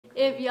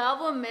If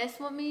y'all would mess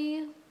with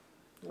me.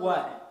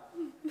 What?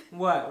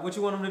 What? What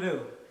you want him to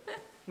do?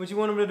 What you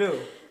want him to do?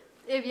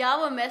 If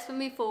y'all would mess with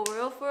me for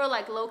real,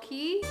 like low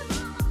key.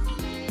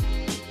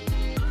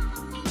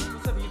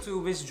 What's up,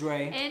 YouTube? It's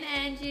Dre and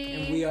Angie,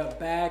 and we are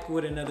back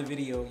with another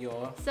video,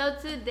 y'all. So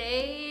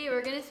today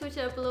we're gonna switch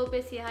it up a little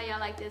bit, see how y'all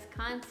like this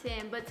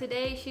content. But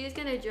today she's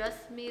gonna dress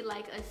me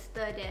like a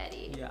stud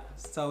daddy. Yeah.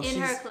 So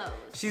in her clothes.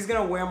 She's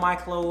gonna wear my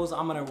clothes.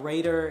 I'm gonna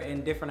rate her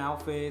in different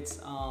outfits.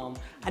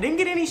 I didn't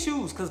get any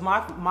shoes because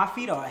my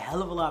feet are a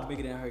hell of a lot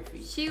bigger than her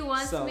feet. She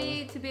wants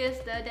me to be a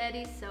stud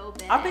daddy so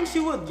bad. I think she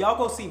would. Y'all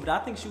go see, but I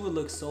think she would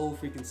look so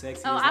freaking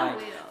sexy. Oh, I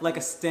will. Like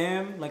a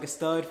stem, like a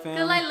stud femme.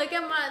 Cause like, look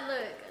at my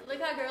look.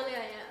 Look how girly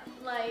I am.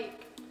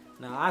 Like.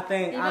 No, I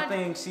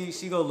think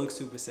she gonna look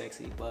super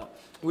sexy. But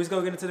we're just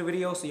gonna get into the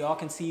video so y'all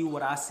can see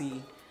what I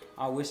see.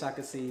 I wish I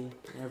could see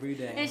every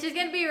day. And she's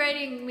gonna be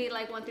rating me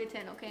like 1 through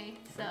 10, okay?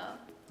 So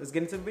let's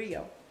get into the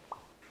video.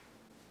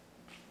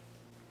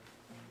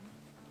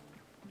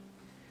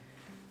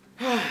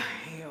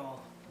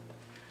 Hell.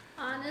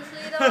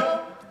 Honestly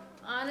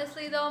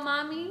though,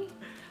 mommy.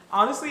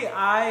 Honestly,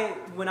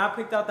 when I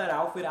picked out that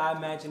outfit, I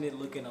imagined it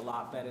looking a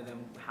lot better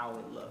than how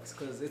it looks,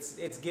 cause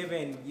it's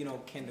given, you know,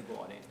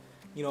 kindergarten,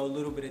 you know, a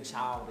little bit of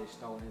childish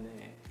thrown in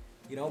there,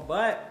 you know.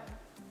 But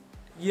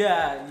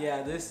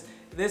yeah, this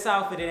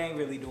outfit, it ain't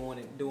really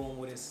doing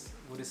what it's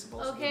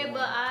supposed to be. Okay,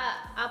 but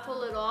I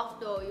pull it off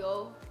though,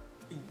 yo.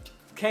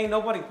 Can't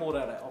nobody pull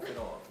that outfit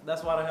off.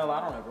 That's why the hell I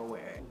don't ever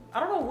wear it.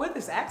 I don't know where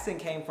this accent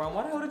came from.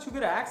 Why the hell did you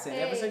get an accent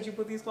ever since you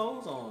put these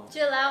clothes on?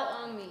 Chill out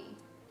on me.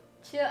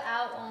 Chill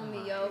out on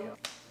me, yo.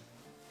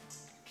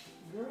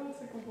 Girl,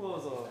 take your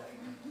clothes off.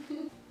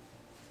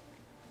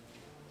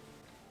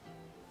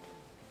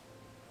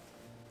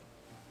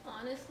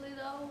 Honestly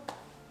though.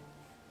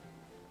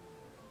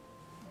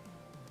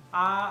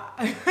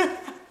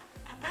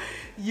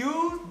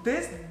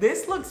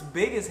 This looks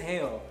big as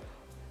hell.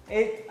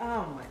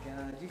 Oh my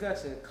god, you got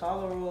your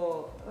collar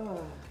all.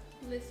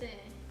 Listen,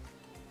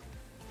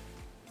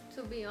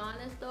 to be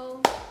honest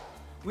though.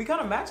 We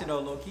kind of match it though,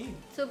 low key.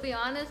 To be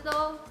honest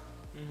though,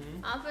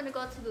 I'm finna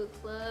go to the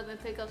club and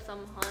pick up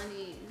some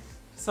honeys.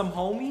 Some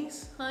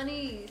homies?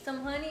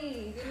 Some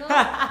honeys, you know?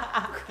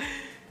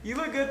 You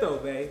look good though,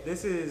 babe.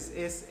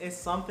 It's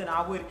something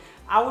I would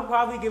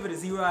probably give it a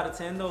 0 out of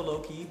 10 though, low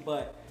key,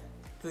 but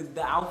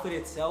the outfit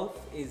itself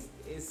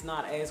it's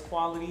not as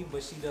quality,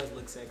 but she does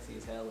look sexy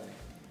as hell in it.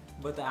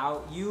 But 10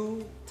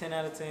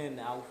 out of 10,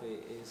 the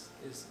outfit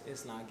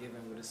it's not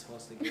giving what it's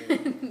supposed to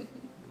give.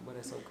 But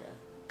it's okay.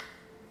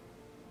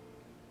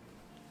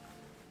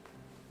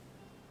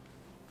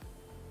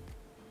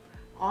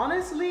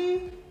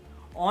 Honestly,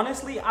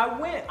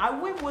 I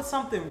went with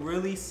something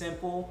really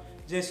simple.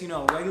 Just, you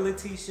know, regular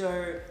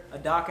t-shirt, a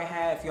Docker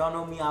hat. If y'all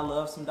know me, I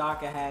love some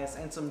Docker hats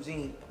and some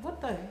jeans.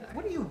 What are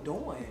you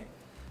doing?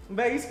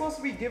 Babe, you're supposed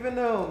to be giving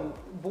them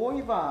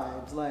boy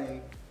vibes.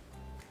 Like,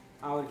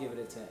 I would give it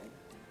a 10.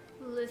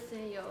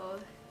 Listen, y'all.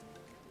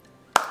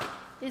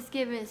 It's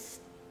giving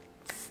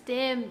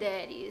STEM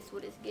daddy is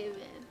what it's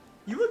giving.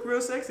 You look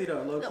real sexy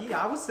though, low key.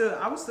 I was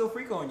still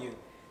freak on you.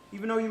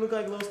 Even though you look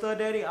like a little stud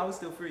daddy, I was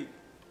still freak.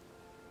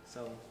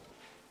 So,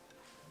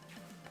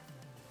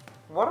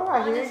 why do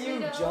I hear you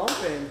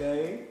jumping,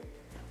 babe?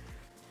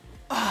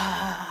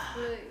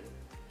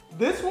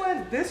 This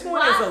one is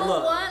a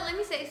look. Let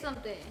me say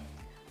something.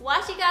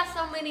 Why she got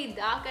so many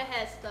Docker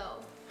hats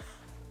though?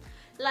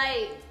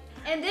 Like,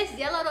 and this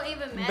yellow don't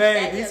even match.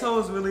 Babe, these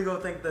hoes really gonna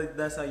think that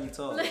that's how you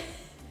talk.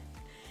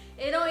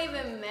 It don't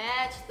even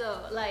match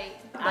though. Like,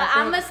 but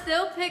I'ma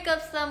still pick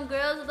up some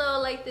girls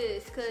though like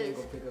this, cause she ain't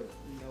gonna pick up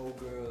no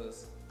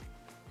girls.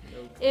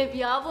 If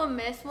y'all would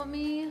mess with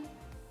me.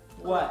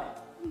 What?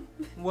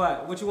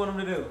 What you want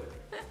them to do?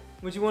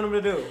 What you want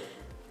them to do?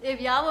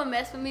 If y'all would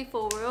mess with me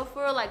for real,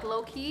 like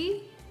low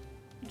key,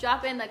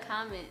 drop in the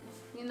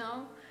comments, you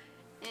know?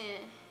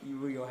 And you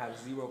really gonna have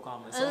 0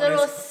 comments. A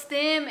little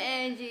STEM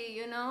Angie,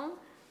 you know?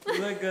 You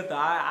look good though.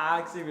 I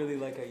actually really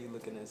like how you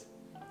look in this.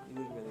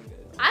 You look really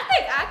good. I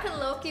think I could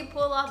low key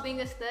pull off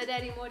being a stud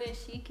daddy more than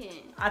she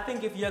can. I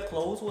think if your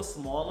clothes were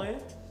smaller,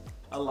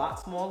 a lot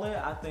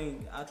smaller, I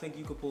think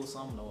you could pull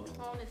something off.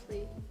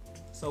 Honestly.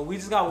 So we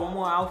just got one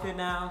more outfit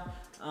now.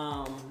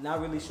 Not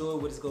really sure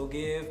what it's gonna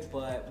give,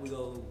 but we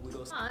go.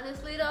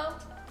 Honestly though,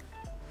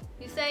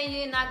 you saying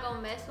you're not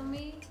gonna mess with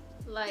me?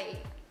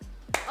 Like,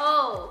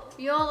 oh,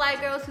 you don't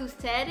like girls who's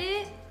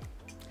tatted?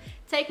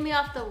 Take me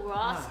off the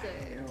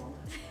roster.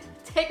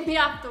 Take me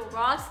off the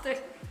roster.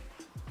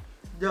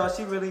 Yo,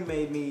 she really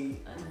made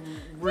me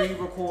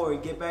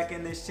re-record, get back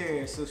in this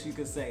chair so she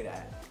could say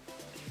that.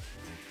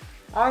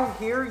 I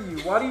hear you.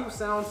 Why do you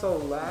sound so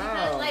loud?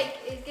 Because like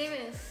it's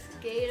giving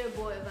skater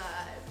boy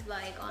vibes.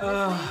 Like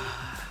honestly.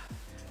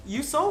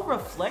 You so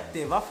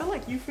reflective. I feel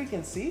like you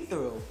freaking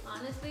see-through.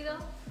 Honestly though.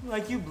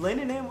 Like you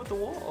blending in with the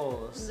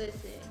walls.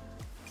 Listen.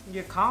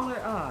 Your collar,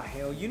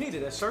 hell, you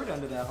needed a shirt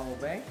under that whole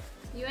bang.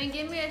 You ain't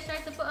give me a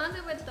shirt to put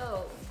under it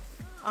though.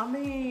 I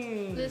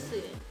mean.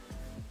 Listen.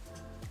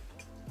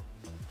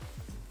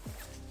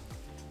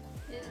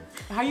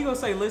 How you gonna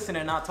say listen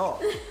and not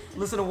talk?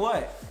 Listen to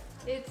what?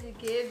 It's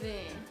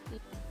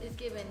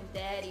giving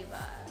daddy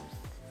vibes.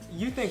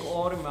 You think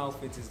all them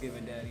outfits is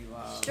giving daddy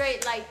vibes.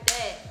 Straight like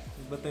that.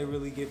 But they're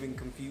really giving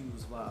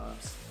confused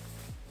vibes.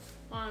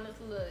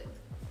 Honest, look.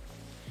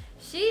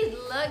 She's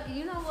lucky.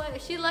 You know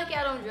what? She lucky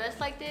I don't dress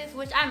like this,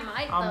 which I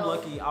might though. I'm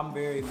lucky. I'm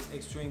very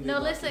extremely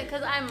lucky. Listen,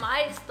 because I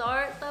might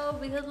start though,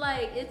 because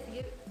like it's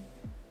giving.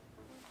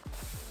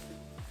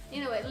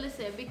 Anyway,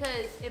 listen,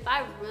 because if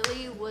I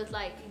really was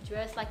like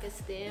dressed like a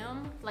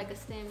stem,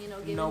 you know,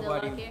 giving the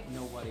long hair.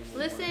 Nobody would.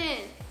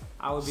 Listen,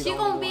 I would be she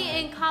gonna be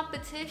in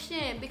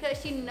competition because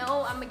she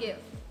know I'm gonna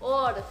get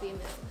all the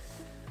females.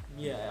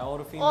 Yeah, all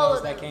the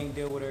females that can't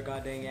deal with her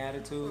goddamn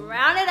attitude.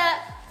 Round it up.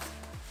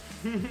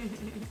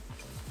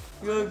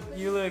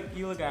 You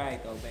look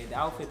alright though, babe. The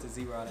outfit's a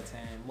 0 out of 10.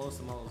 Most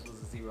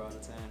was a 0 out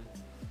of 10.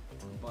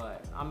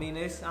 But I mean,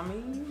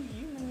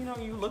 you know,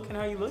 you looking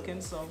how you looking,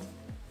 so.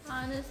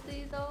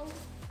 Honestly though.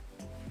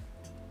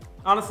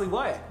 Honestly,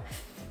 what?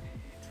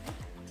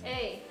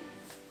 Hey,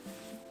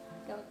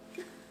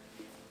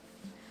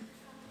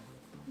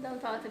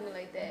 don't talk to me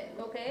like that,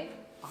 okay?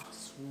 I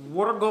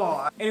swear to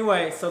God.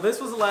 Anyway, so this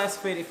was the last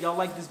fit. If y'all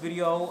like this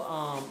video,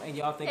 and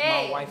y'all think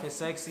my wife is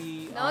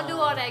sexy, don't do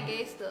all that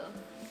gay stuff.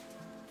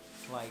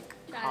 Like,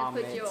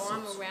 comment, put your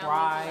arm subscribe,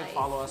 around me, like,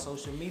 follow our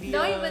social media.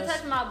 Don't even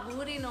touch my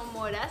booty no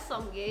more. That's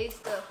some gay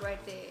stuff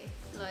right there.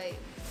 Like,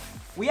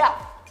 we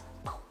out.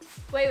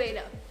 Wait,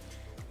 no.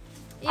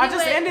 Anyway, I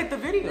just ended the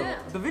video. No.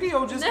 The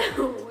video just.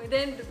 No,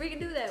 then we can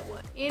do that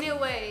one.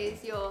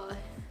 Anyways, y'all,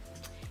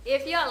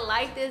 if y'all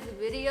like this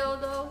video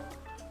though,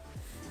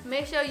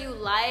 make sure you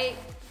like,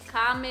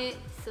 comment,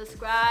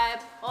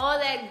 subscribe, all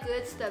that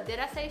good stuff. Did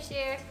I say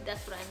share?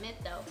 That's what I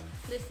meant though.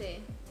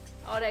 Listen,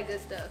 all that good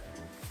stuff.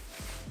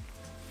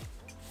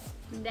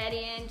 Daddy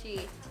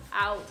Angie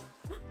out.